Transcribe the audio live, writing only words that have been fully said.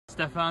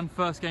Stephan,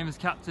 first game as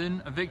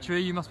captain, a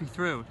victory, you must be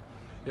thrilled.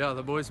 Yeah,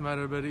 the boys made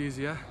it a bit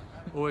easier.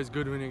 Always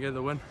good when you get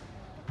the win.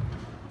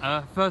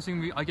 First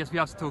thing I guess we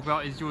have to talk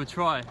about is your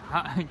try.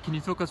 Can you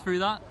talk us through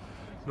that?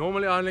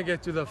 Normally I only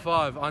get to the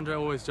 5. Andre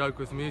always joked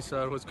with me,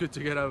 so it was good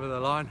to get over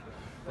the line.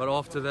 But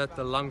after that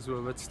the lungs were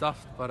a bit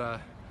stuffed, but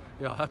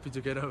yeah, happy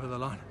to get over the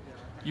line.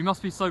 You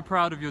must be so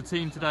proud of your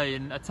team today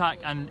in attack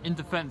and in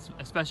defence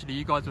especially.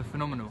 You guys were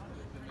phenomenal.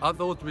 I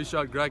thought we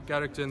showed great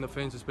character in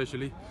defence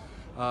especially.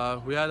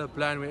 We had a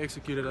plan, we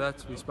executed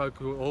that. We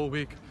spoke all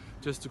week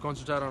just to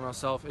concentrate on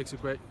ourselves,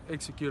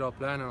 execute our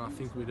plan, and I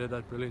think we did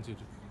that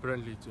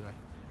brilliantly today.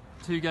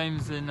 2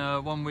 games in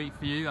 1 week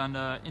for you and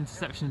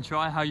interception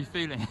try. How are you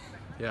feeling?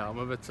 Yeah, I'm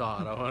a bit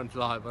tired, I won't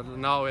lie, but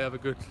now we have a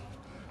good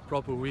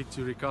proper week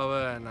to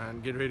recover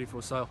and get ready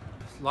for sale.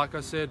 Like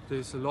I said,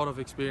 there's a lot of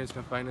experienced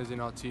campaigners in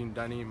our team,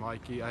 Danny,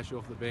 Mikey, Ashley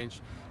off the bench,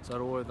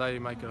 so they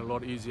make it a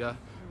lot easier.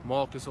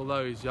 Marcus,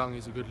 although he's young,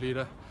 he's a good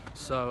leader,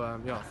 so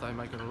yeah, they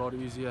make it a lot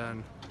easier,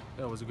 and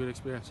yeah, it was a good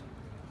experience.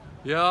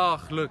 Yeah,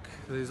 look,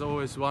 there's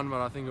always one, but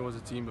I think it was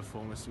a team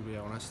performance, to be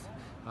honest.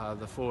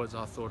 The forwards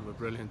I thought were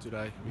brilliant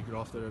today. We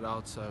grafted it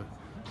out, so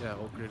yeah,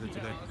 all credit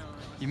today.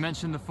 You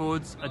mentioned the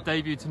forwards, a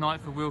debut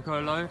tonight for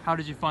Wilco Low. How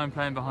did you find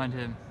playing behind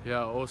him?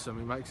 Yeah, awesome.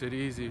 He makes it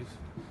easy.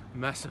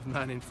 Massive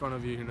man in front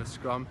of you in a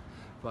scrum,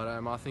 but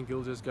I think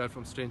he'll just go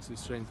from strength to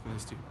strength in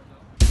this team.